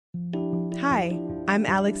Hi, I'm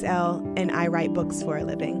Alex L., and I write books for a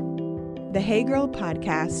living. The Hey Girl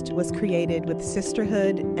podcast was created with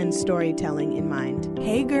sisterhood and storytelling in mind.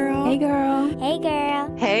 Hey girl. Hey girl. Hey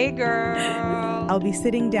girl. Hey girl. I'll be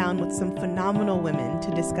sitting down with some phenomenal women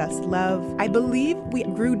to discuss love. I believe we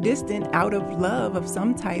grew distant out of love of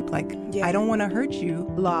some type, like, I don't want to hurt you.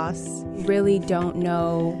 Loss. Really don't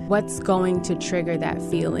know what's going to trigger that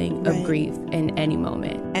feeling of grief in any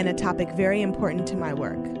moment. And a topic very important to my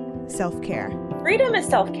work, self-care. Freedom is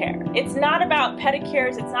self-care. It's not about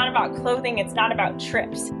pedicures. It's not about clothing. It's not about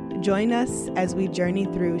trips. Join us as we journey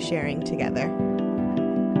through sharing together.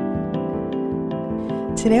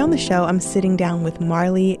 Today on the show, I'm sitting down with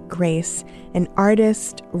Marlee Grace, an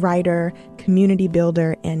artist, writer, community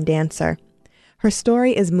builder, and dancer. Her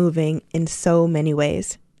story is moving in so many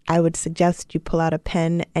ways. I would suggest you pull out a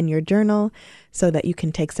pen and your journal so that you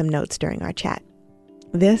can take some notes during our chat.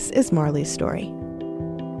 This is Marlee's story.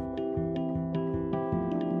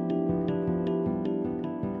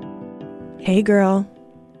 Hey, girl.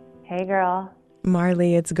 Hey, girl.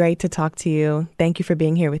 Marlee, it's great to talk to you. Thank you for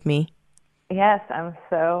being here with me. Yes, I'm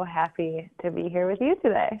so happy to be here with you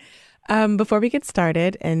today. Before we get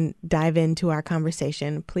started and dive into our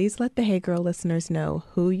conversation, please let the Hey Girl listeners know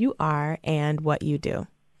who you are and what you do.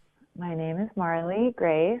 My name is Marlee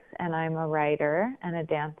Grace, and I'm a writer and a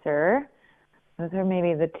dancer. Those are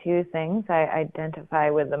maybe the two things I identify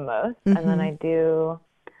with the most. Mm-hmm. And then I do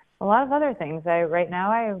a lot of other things. Right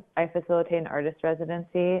now I facilitate an artist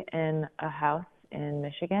residency in a house in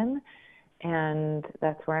Michigan, and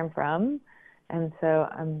that's where I'm from. And so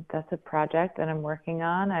that's a project that I'm working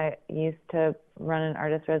on. I used to run an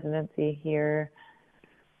artist residency here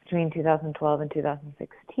between 2012 and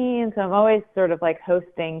 2016. So I'm always sort of like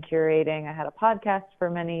hosting, curating. I had a podcast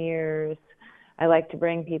for many years. I like to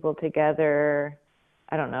bring people together.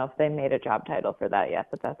 I don't know if they made a job title for that yet,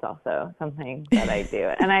 but that's also something that I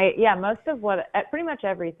do. And pretty much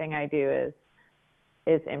everything I do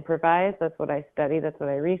is improvised. That's what I study. That's what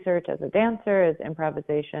I research as a dancer, is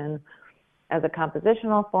improvisation as a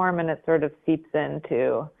compositional form, and it sort of seeps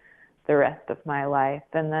into the rest of my life.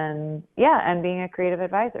 And then, and being a creative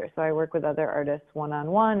advisor. So I work with other artists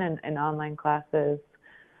one-on-one and in online classes.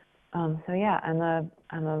 I'm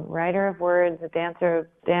a writer of words, a dancer of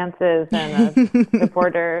dances, and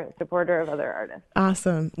a supporter of other artists.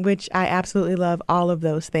 Awesome, which I absolutely love all of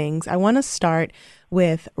those things. I want to start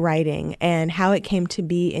with writing and how it came to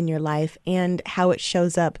be in your life and how it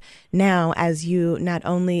shows up now as you not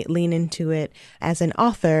only lean into it as an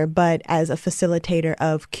author, but as a facilitator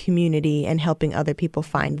of community and helping other people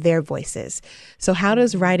find their voices. So how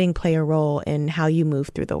does writing play a role in how you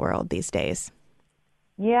move through the world these days?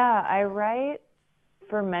 Yeah, I write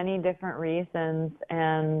for many different reasons,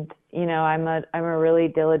 and I'm a really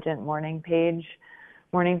diligent morning pages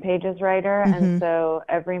writer, mm-hmm. and so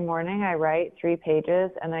every morning I write 3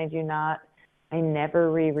 pages, and I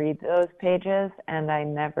never reread those pages, and I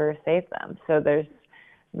never save them. So there's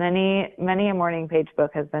many a morning page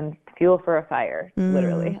book has been fuel for a fire,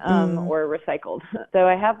 literally, or recycled. So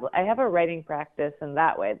I have a writing practice in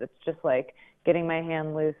that way that's just like getting my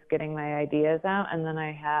hand loose, getting my ideas out, and then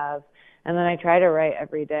I try to write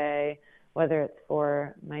every day, whether it's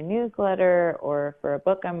for my newsletter or for a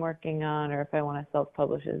book I'm working on, or if I want to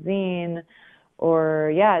self-publish a zine,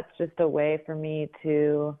 or it's just a way for me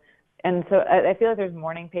to. And so I feel like there's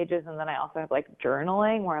morning pages, and then I also have like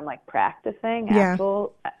journaling where I'm like practicing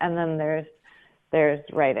actual, and then there's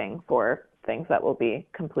writing for things that will be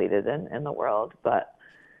completed in the world. But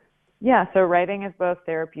so writing is both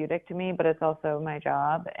therapeutic to me, but it's also my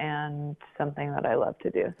job and something that I love to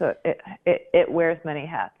do. So it wears many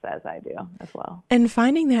hats, as I do as well. And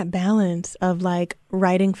finding that balance of like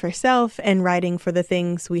writing for self and writing for the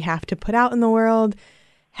things we have to put out in the world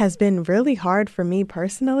has been really hard for me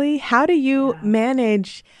personally. How do you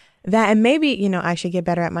manage that? And maybe, I should get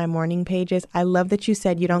better at my morning pages. I love that you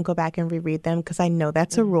said you don't go back and reread them, because I know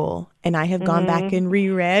that's a rule. And I have gone back and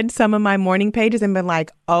reread some of my morning pages and been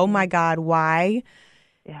like, oh my God, why?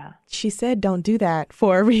 Yeah. She said, don't do that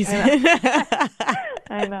for a reason.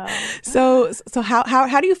 I know. So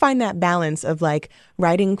how do you find that balance of like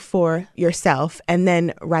writing for yourself and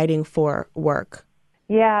then writing for work?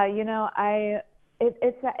 Yeah,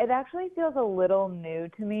 it actually feels a little new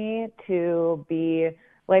to me to be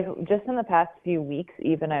like, just in the past few weeks,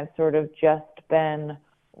 even, I've sort of just been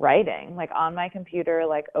writing, like on my computer,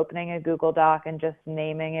 like opening a Google Doc and just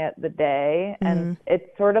naming it the day. Mm-hmm. And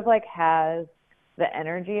it sort of like has the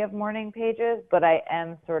energy of morning pages, but I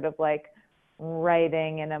am sort of like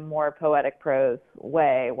writing in a more poetic prose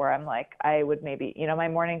way where I'm like, I would maybe, my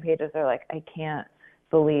morning pages are like, I can't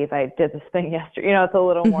believe I did this thing yesterday. It's a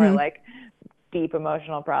little more like deep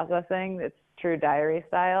emotional processing. It's true diary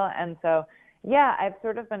style. And so, yeah, I've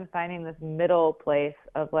sort of been finding this middle place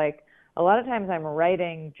of like, a lot of times I'm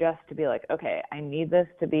writing just to be like, okay, I need this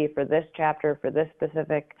to be for this chapter, for this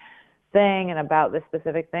specific thing and about this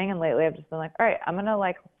specific thing. And lately I've just been like, all right, I'm going to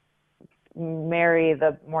like marry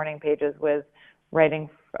the morning pages with writing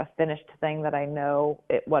a finished thing that I know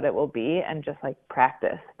what it will be, and just like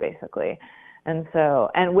practice basically. And so,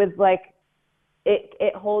 and with like,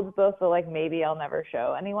 it holds both the like, maybe I'll never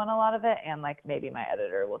show anyone a lot of it, and like maybe my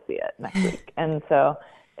editor will see it next week. And so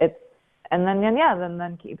it's, and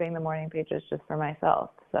then keeping the morning pages just for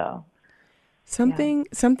myself. So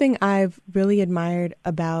something I've really admired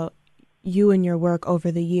about you and your work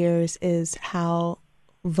over the years is how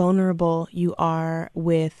vulnerable you are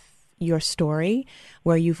with your story,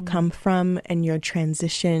 where you've come from and your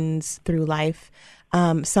transitions through life.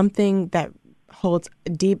 Something that holds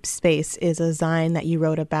deep space is a Zine that you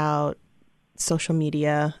wrote about social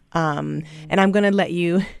media. And I'm going to let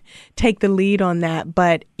you take the lead on that.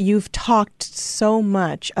 But you've talked so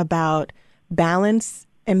much about balance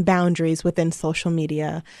and boundaries within social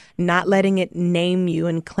media, not letting it name you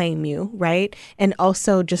and claim you, right? And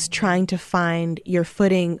also just trying to find your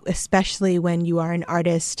footing, especially when you are an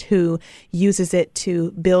artist who uses it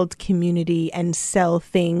to build community and sell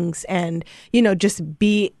things and, you know, just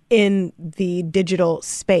be in the digital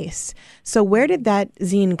space. So where did that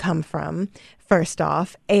zine come from, first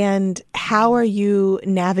off? And how are you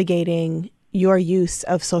navigating your use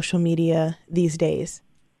of social media these days?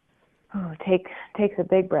 Oh, takes a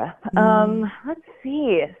big breath. Let's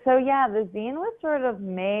see. So yeah, the zine was sort of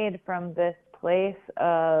made from this place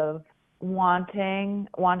of wanting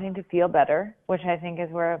to feel better, which I think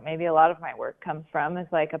is where maybe a lot of my work comes from, is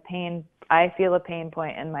like I feel a pain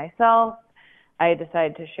point in myself. I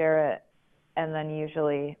decide to share it, and then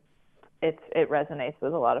usually it resonates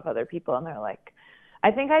with a lot of other people, and they're like,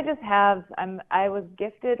 I think I was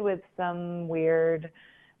gifted with some weird,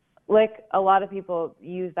 like a lot of people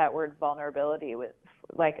use that word vulnerability with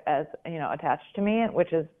like as, you know, attached to me,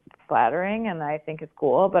 which is flattering and I think it's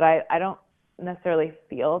cool, but I don't necessarily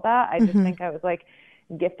feel that. I just think I was like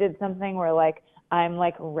gifted something where like I'm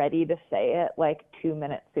like ready to say it like 2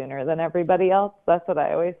 minutes sooner than everybody else. That's what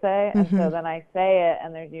I always say. And so then I say it,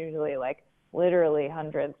 and there's usually like literally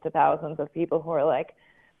hundreds to thousands of people who are like,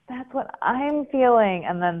 that's what I'm feeling.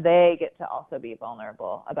 And then they get to also be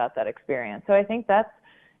vulnerable about that experience. So I think that's,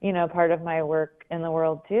 you know, part of my work in the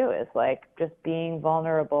world too, is like just being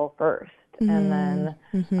vulnerable first. And then,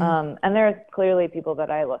 and there's clearly people that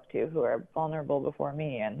I look to who are vulnerable before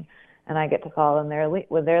me, and I get to follow in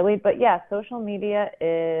with their lead. But yeah, social media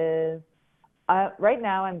is, right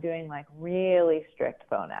now I'm doing like really strict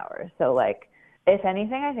phone hours. So like, if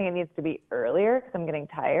anything, I think it needs to be earlier because I'm getting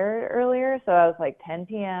tired earlier. So I was like 10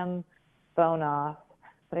 p.m. phone off.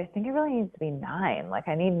 But I think it really needs to be 9. Like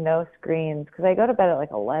I need no screens because I go to bed at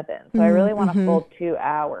like 11. So I really want a full 2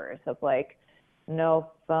 hours of like no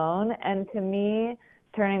phone. And to me,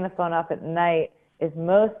 turning the phone off at night is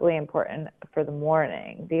mostly important for the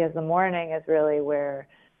morning, because the morning is really where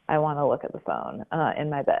I want to look at the phone in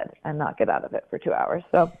my bed and not get out of it for 2 hours.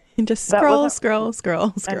 So and just scroll. And just scroll.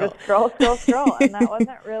 And that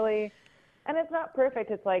wasn't really, and it's not perfect.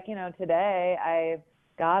 It's like, you know, today I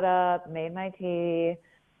got up, made my tea,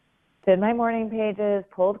 did my morning pages,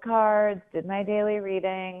 pulled cards, did my daily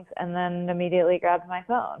readings, and then immediately grabbed my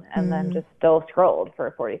phone and then just still scrolled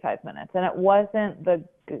for 45 minutes. And it wasn't the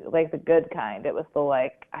good kind. It was the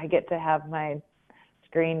like, I get to have my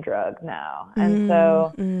screen drug now. And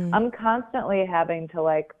so I'm constantly having to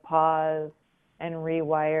like pause and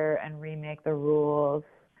rewire and remake the rules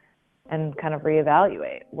and kind of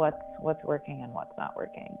reevaluate what's working and what's not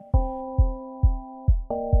working.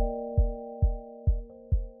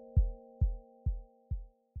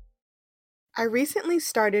 I recently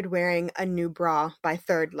started wearing a new bra by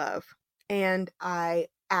Third Love, and I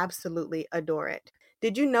absolutely adore it.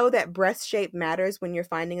 Did you know that breast shape matters when you're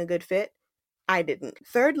finding a good fit? I didn't.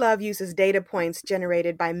 Third Love uses data points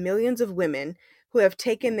generated by millions of women who have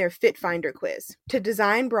taken their Fit Finder quiz to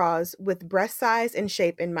design bras with breast size and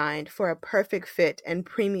shape in mind for a perfect fit and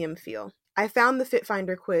premium feel. I found the Fit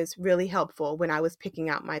Finder quiz really helpful when I was picking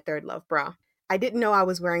out my Third Love bra. I didn't know I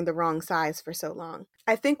was wearing the wrong size for so long.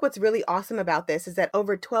 I think what's really awesome about this is that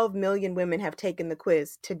over 12 million women have taken the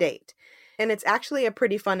quiz to date, and it's actually a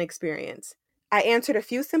pretty fun experience. I answered a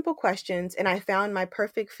few simple questions, and I found my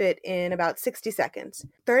perfect fit in about 60 seconds.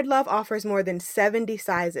 Third Love offers more than 70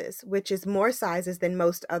 sizes, which is more sizes than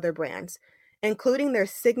most other brands, including their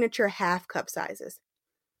signature half cup sizes.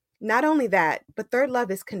 Not only that, but Third Love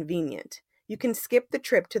is convenient. You can skip the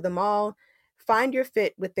trip to the mall, Find your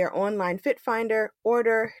fit with their online fit finder,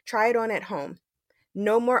 order, try it on at home.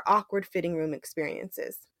 No more awkward fitting room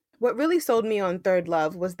experiences. What really sold me on Third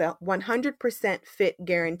Love was the 100% fit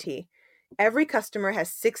guarantee. Every customer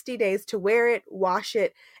has 60 days to wear it, wash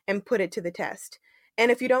it, and put it to the test.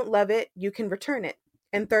 And if you don't love it, you can return it.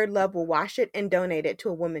 And Third Love will wash it and donate it to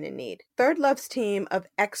a woman in need. Third Love's team of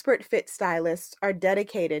expert fit stylists are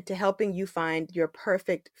dedicated to helping you find your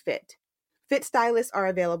perfect fit. Fit stylists are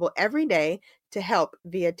available every day to help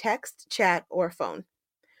via text, chat, or phone.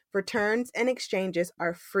 Returns and exchanges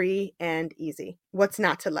are free and easy. What's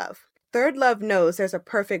not to love? Third Love knows there's a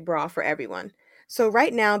perfect bra for everyone. So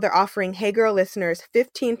right now they're offering Hey Girl listeners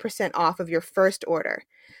 15% off of your first order.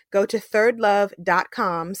 Go to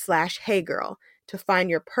thirdlove.com/heygirl to find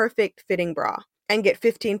your perfect fitting bra and get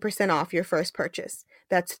 15% off your first purchase.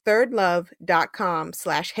 That's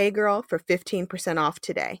thirdlove.com/heygirl for 15% off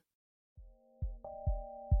today.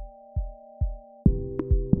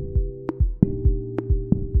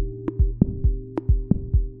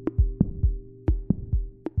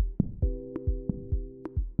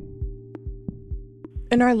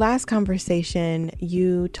 In our last conversation,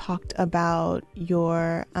 you talked about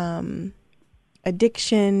your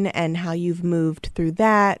addiction and how you've moved through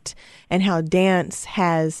that and how dance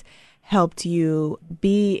has helped you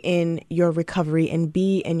be in your recovery and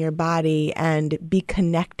be in your body and be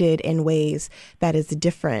connected in ways that is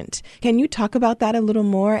different. Can you talk about that a little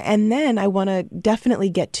more? And then I want to definitely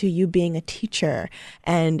get to you being a teacher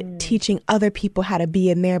and teaching other people how to be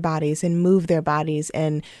in their bodies and move their bodies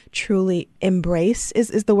and truly embrace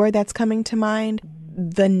is the word that's coming to mind,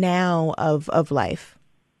 the now of life.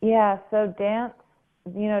 Yeah, so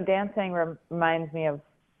dancing reminds me of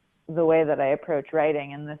the way that I approach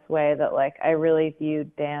writing in this way that like I really view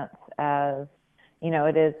dance as,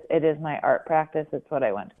 it is my art practice. It's what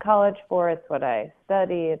I went to college for. It's what I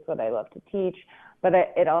study. It's what I love to teach. But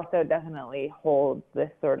it also definitely holds this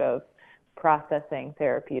sort of processing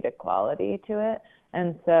therapeutic quality to it.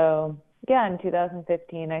 And so, yeah, in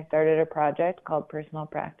 2015, I started a project called Personal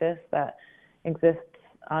Practice that exists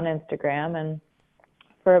on Instagram. And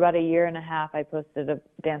for about a year and a half, I posted a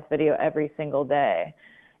dance video every single day.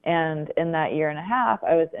 And in that year and a half,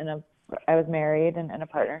 I was married and in a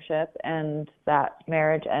partnership, and that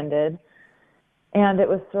marriage ended. And it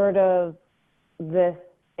was sort of this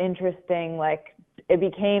interesting, like, it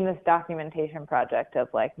became this documentation project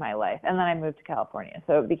of like my life. And then I moved to California.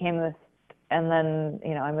 So it became this, and then,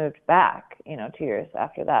 I moved back, 2 years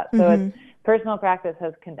after that. So it's Personal Practice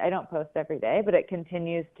I don't post every day, but it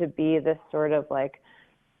continues to be this sort of like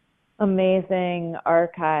amazing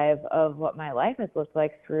archive of what my life has looked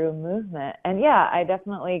like through movement. And yeah, I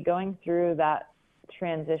definitely going through that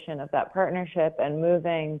transition of that partnership and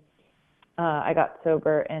moving. I got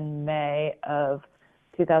sober in May of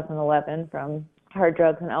 2011 from hard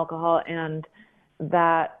drugs and alcohol. And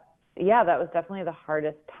that was definitely the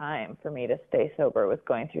hardest time for me to stay sober, was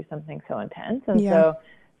going through something so intense. And so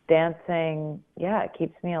dancing, it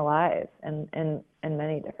keeps me alive in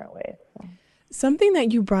many different ways. So. Something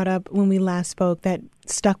that you brought up when we last spoke that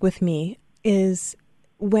stuck with me is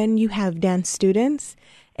when you have dance students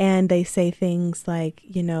and they say things like,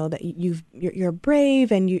 that you're brave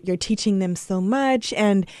and you're teaching them so much.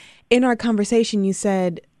 And in our conversation, you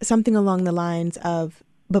said something along the lines of,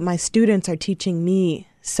 but my students are teaching me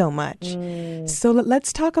so much. So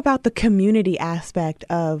let's talk about the community aspect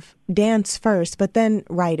of dance first, but then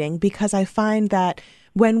writing, because I find that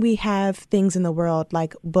when we have things in the world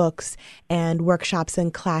like books and workshops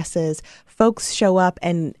and classes, folks show up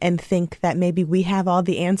and think that maybe we have all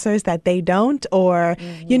the answers that they don't, or,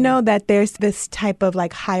 that there's this type of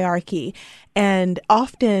like hierarchy. And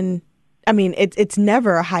often, it's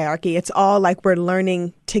never a hierarchy. It's all like we're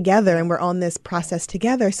learning together and we're on this process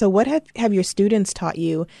together. So what have your students taught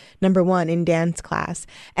you, number one, in dance class?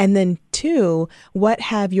 And then two, what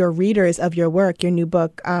have your readers of your work, your new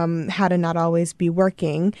book, How to Not Always Be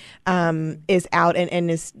Working, is out and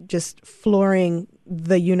is just flooring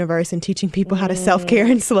the universe and teaching people how to self-care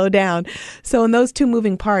and slow down. So in those two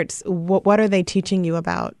moving parts, what are they teaching you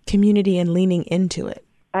about community and leaning into it?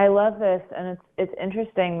 I love this, and it's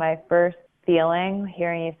interesting. My first feeling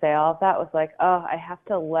hearing you say all of that was like, oh, I have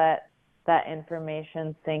to let that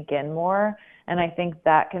information sink in more. And I think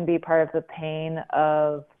that can be part of the pain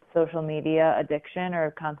of social media addiction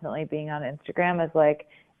or constantly being on Instagram, is like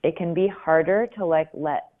it can be harder to like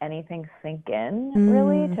let anything sink in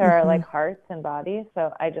really to our like hearts and bodies.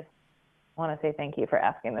 So I just want to say thank you for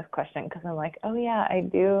asking this question, because I'm like, oh yeah, I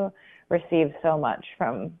do receive so much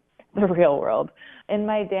from the real world. In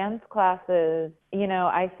my dance classes,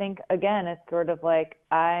 I think, again, it's sort of like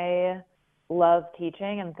I love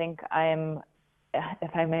teaching and think I'm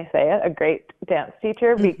if I may say it, a great dance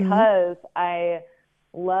teacher because I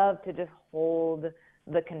love to just hold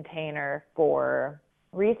the container for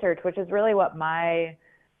research, which is really what my,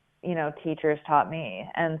 teachers taught me.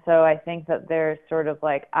 And so I think that there's sort of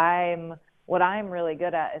like, what I'm really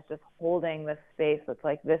good at is just holding this space that's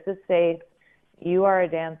like, this is safe. You are a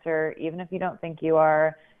dancer. Even if you don't think you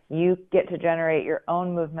are, you get to generate your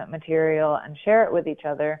own movement material and share it with each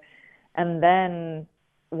other. And then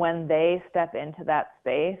when they step into that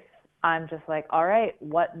space, I'm just like, all right,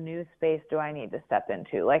 what new space do I need to step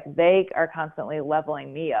into? Like, they are constantly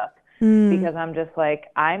leveling me up because I'm just like,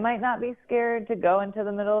 I might not be scared to go into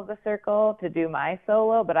the middle of the circle to do my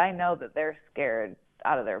solo, but I know that they're scared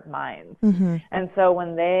out of their minds. And so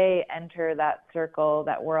when they enter that circle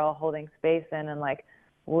that we're all holding space in and like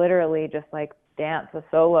literally just like dance a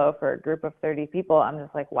solo for a group of 30 people, I'm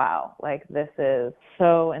just like, wow, like this is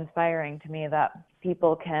so inspiring to me that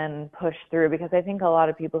people can push through, because I think a lot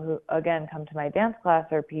of people who, again, come to my dance class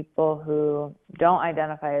are people who don't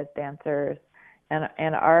identify as dancers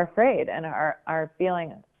and are afraid and are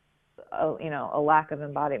feeling, a lack of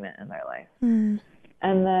embodiment in their life.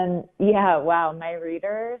 And then, my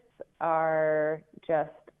readers are just,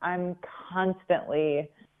 I'm constantly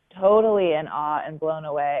totally in awe and blown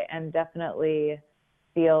away, and definitely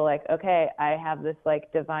feel like, okay, I have this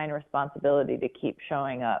like divine responsibility to keep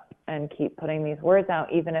showing up and keep putting these words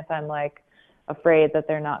out, even if I'm like afraid that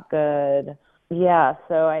they're not good. Yeah.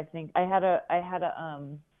 So I think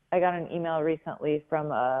I got an email recently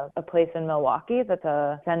from a place in Milwaukee that's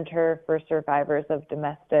a center for survivors of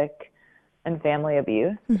domestic and family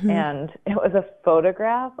abuse. And it was a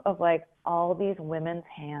photograph of like all these women's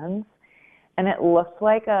hands. And it looked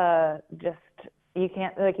like you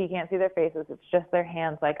can't see their faces. It's just their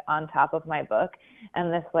hands like on top of my book.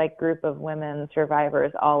 And this like group of women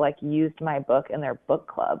survivors all like used my book in their book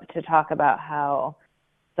club to talk about how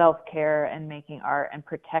self-care and making art and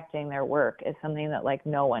protecting their work is something that like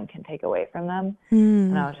no one can take away from them.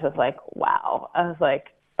 And I was just like, wow. I was like,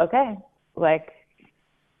 okay, like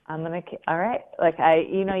all right. Like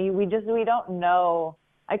we don't know.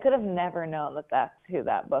 I could have never known that that's who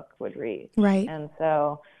that book would read. Right. And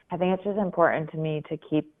so I think it's just important to me to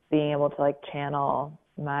keep being able to like channel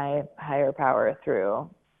my higher power through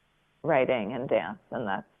writing and dance and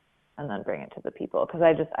then bring it to the people. Cause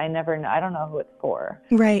I never know. I don't know who it's for.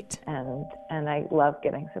 Right. And I love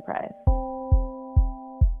getting surprised.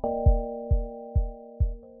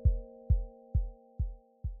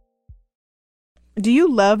 Do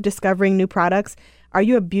you love discovering new products? Are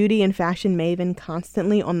you a beauty and fashion maven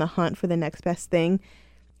constantly on the hunt for the next best thing?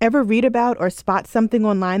 Ever read about or spot something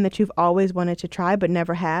online that you've always wanted to try but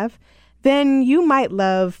never have? Then you might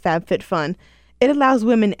love FabFitFun. It allows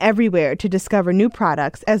women everywhere to discover new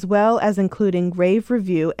products, as well as including rave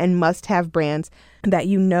review and must-have brands that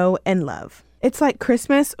you know and love. It's like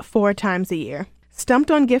Christmas 4 times a year.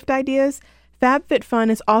 Stumped on gift ideas? FabFitFun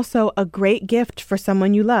is also a great gift for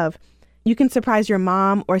someone you love. You can surprise your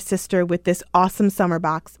mom or sister with this awesome summer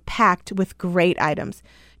box packed with great items.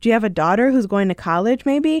 Do you have a daughter who's going to college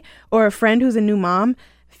maybe? Or a friend who's a new mom?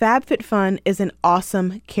 FabFitFun is an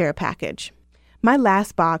awesome care package. My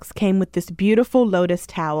last box came with this beautiful lotus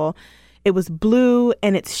towel. It was blue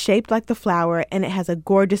and it's shaped like the flower and it has a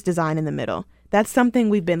gorgeous design in the middle. That's something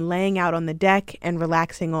we've been laying out on the deck and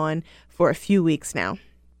relaxing on for a few weeks now.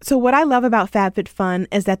 So what I love about FabFitFun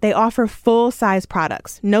is that they offer full-size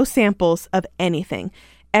products, no samples of anything.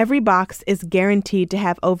 Every box is guaranteed to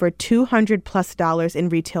have over $200+ in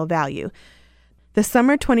retail value. The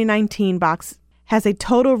summer 2019 box has a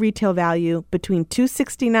total retail value between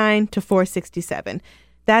 $269 to $467.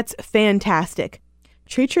 That's fantastic.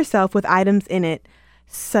 Treat yourself with items in it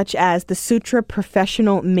such as the Sutra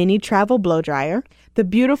Professional Mini Travel Blow Dryer, the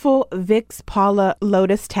beautiful Vicks Paula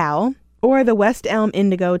Lotus Towel, or the West Elm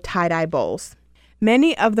Indigo tie-dye bowls.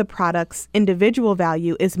 Many of the products' individual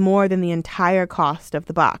value is more than the entire cost of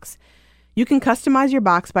the box. You can customize your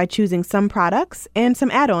box by choosing some products and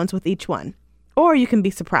some add-ons with each one. Or you can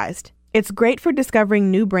be surprised. It's great for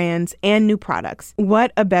discovering new brands and new products.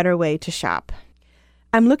 What a better way to shop.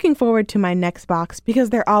 I'm looking forward to my next box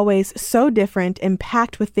because they're always so different and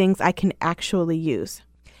packed with things I can actually use.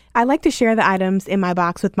 I like to share the items in my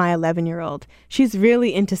box with my 11-year-old. She's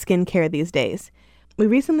really into skincare these days. We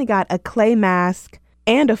recently got a clay mask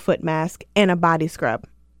and a foot mask and a body scrub.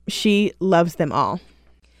 She loves them all.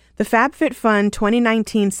 The FabFitFun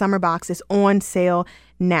 2019 summer box is on sale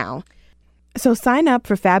now. So sign up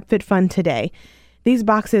for FabFitFun today. These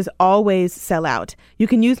boxes always sell out. You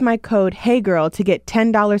can use my code HeyGirl to get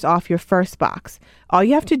 $10 off your first box. All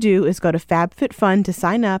you have to do is go to FabFitFun to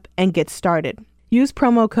sign up and get started. Use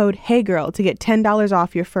promo code HeyGirl to get $10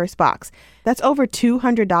 off your first box. That's over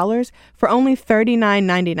 $200 for only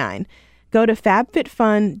 $39.99. Go to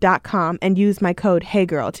fabfitfun.com and use my code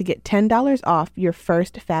HeyGirl to get $10 off your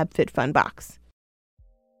first FabFitFun box.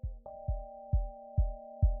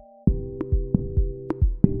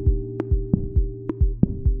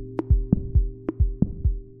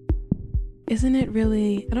 Isn't it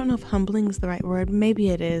really, I don't know if humbling is the right word, maybe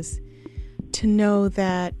it is, to know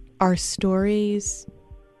that our stories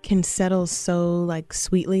can settle so like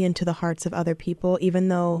sweetly into the hearts of other people, even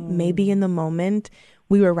though maybe in the moment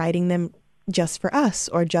we were writing them just for us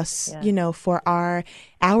or just, you know, for our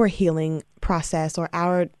healing process or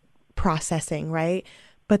our processing, right?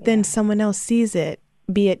 But then someone else sees it,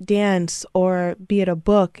 be it dance or be it a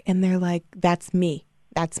book, and they're like, that's me.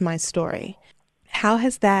 That's my story. How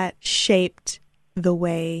has that shaped the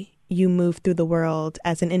way you move through the world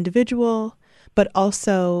as an individual, but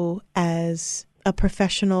also as a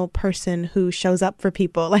professional person who shows up for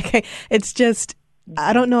people? Like, it's just,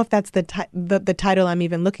 I don't know if that's the title I'm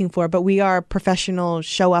even looking for, but we are professional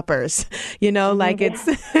show-uppers, you know, like it's...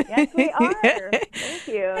 Yes, we are. Thank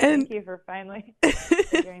you. Thank you for finally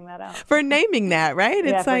figuring that out. For naming that, right?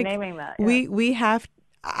 Yeah, it's for like naming that. We have,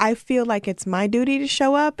 I feel like it's my duty to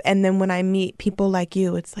show up. And then when I meet people like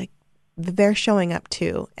you, it's like they're showing up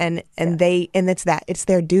too. And it's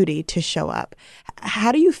their duty to show up.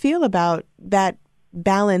 How do you feel about that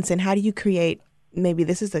balance, and how do you create, maybe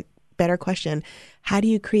this is a better question, how do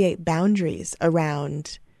you create boundaries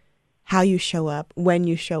around how you show up, when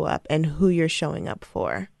you show up, and who you're showing up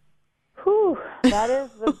for? Whew, that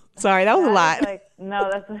is the... Sorry, that was a lot. No,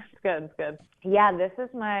 that's good. It's good. Yeah, this is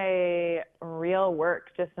my real work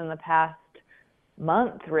just in the past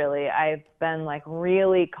month, really. I've been like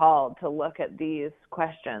really called to look at these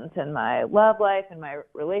questions in my love life, in my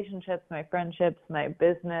relationships, my friendships, my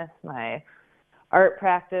business, my art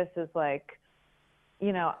practice. Is like,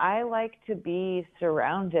 you know, I like to be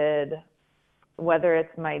surrounded, whether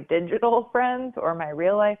it's my digital friends or my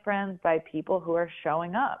real life friends, by people who are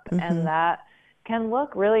showing up. And that can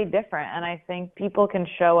look really different. And I think people can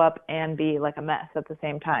show up and be like a mess at the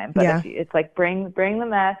same time. But it's like bring the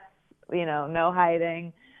mess, you know, no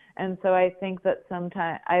hiding. And so I think that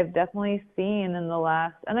sometimes I've definitely seen in the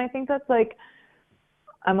last, and I think that's like,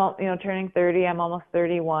 I'm, you know, turning 30, I'm almost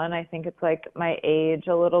 31. I think it's like my age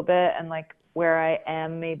a little bit, and like where I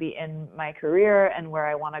am maybe in my career and where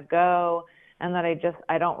I want to go. And that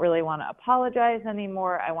I don't really want to apologize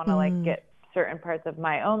anymore. I want to like get certain parts of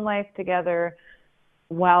my own life together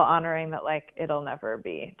while honoring that like it'll never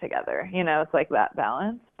be together. You know, it's like that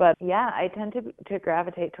balance. But yeah, I tend to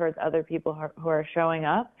gravitate towards other people who are showing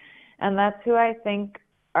up. And that's who I think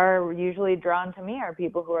are usually drawn to me, are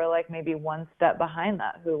people who are like maybe one step behind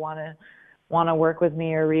that, who want to work with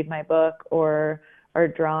me or read my book, or are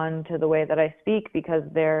drawn to the way that I speak because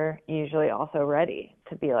they're usually also ready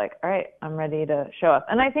to be like, all right, I'm ready to show up.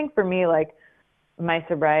 And I think for me, like, my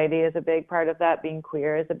sobriety is a big part of that. Being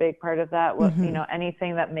queer is a big part of that. You know,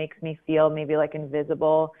 anything that makes me feel maybe like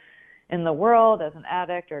invisible in the world as an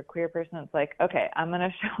addict or a queer person, it's like, okay, I'm going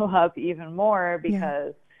to show up even more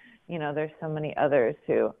because, you know, there's so many others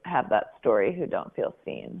who have that story who don't feel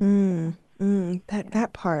seen.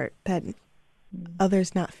 That part, that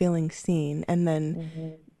others not feeling seen, and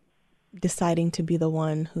then deciding to be the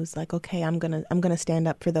one who's like, okay, I'm gonna stand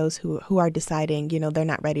up for those who are deciding, you know, they're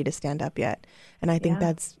not ready to stand up yet. And I think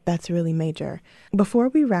that's really major. Before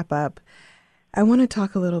we wrap up, I want to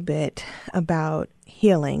talk a little bit about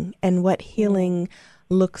healing and what healing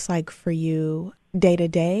looks like for you day to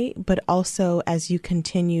day, but also as you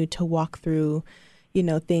continue to walk through, you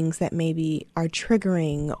know, things that maybe are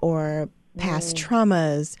triggering or past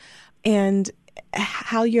traumas, and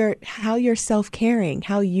how you're self-caring,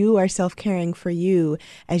 how you are self-caring for you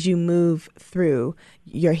as you move through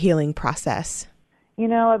your healing process. You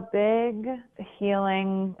know, a big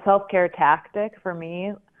healing self-care tactic for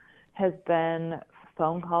me has been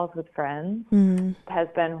phone calls with friends. Has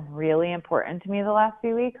been really important to me the last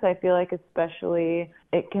few weeks. I feel like especially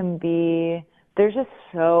it can be, there's just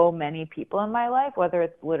so many people in my life, whether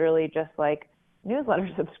it's literally just like newsletter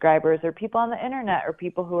subscribers or people on the internet or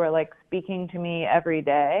people who are like speaking to me every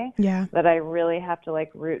day, that I really have to like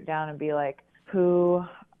root down and be like, who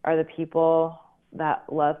are the people that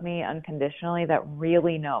love me unconditionally, that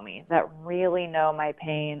really know me, that really know my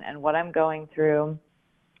pain and what I'm going through.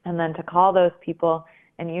 And then to call those people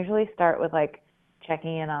and usually start with like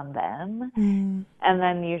checking in on them. And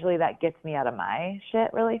then usually that gets me out of my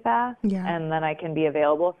shit really fast. And then I can be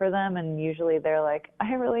available for them. And usually they're like,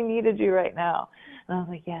 I really needed you right now. And I was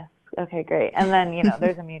like, yes, okay, great. And then, you know,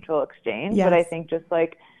 there's a mutual exchange. But I think just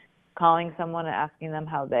like calling someone and asking them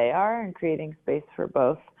how they are and creating space for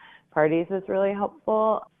both parties is really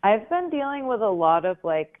helpful. I've been dealing with a lot of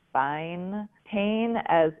like spine pain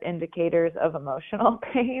as indicators of emotional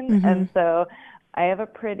pain. And so I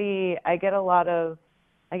get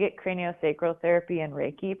craniosacral therapy and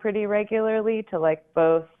Reiki pretty regularly to like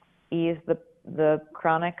both ease the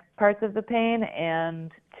chronic parts of the pain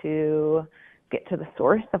and to get to the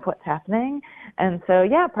source of what's happening. And so,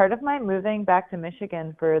 yeah, part of my moving back to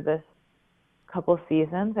Michigan for this couple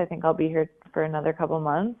seasons, I think I'll be here for another couple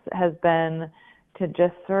months, has been to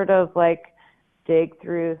just sort of like dig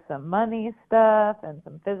through some money stuff and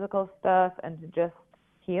some physical stuff and to just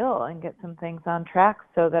heal and get some things on track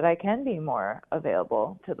so that I can be more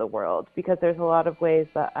available to the world, because there's a lot of ways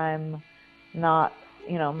that I'm not,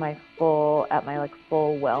 my full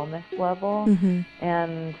wellness level.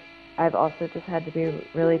 And I've also just had to be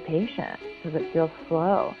really patient because it feels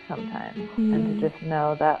slow sometimes, and to just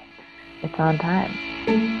know that it's on time.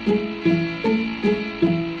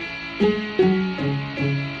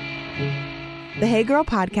 The Hey Girl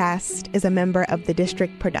podcast is a member of the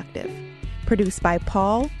District Productive, produced by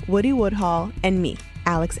Paul Woody Woodhall and me,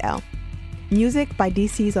 Alex L. Music by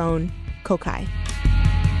DC's own Kokai.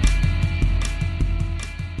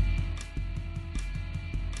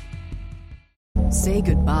 Say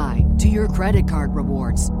goodbye to your credit card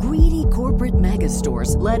rewards. Greedy corporate mega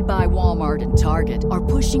stores, led by Walmart and Target, are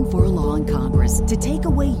pushing for a law in Congress to take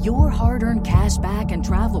away your hard-earned cash back and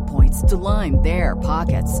travel points to line their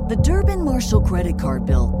pockets. The Durbin-Marshall credit card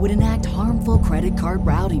bill would enact harmful credit card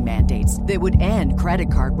routing mandates that would end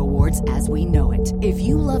credit card rewards as we know it. If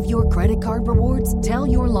you love your credit card rewards, tell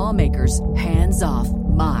your lawmakers, hands off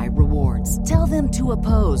my rewards. Tell them to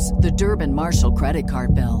oppose the Durbin-Marshall credit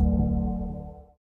card bill.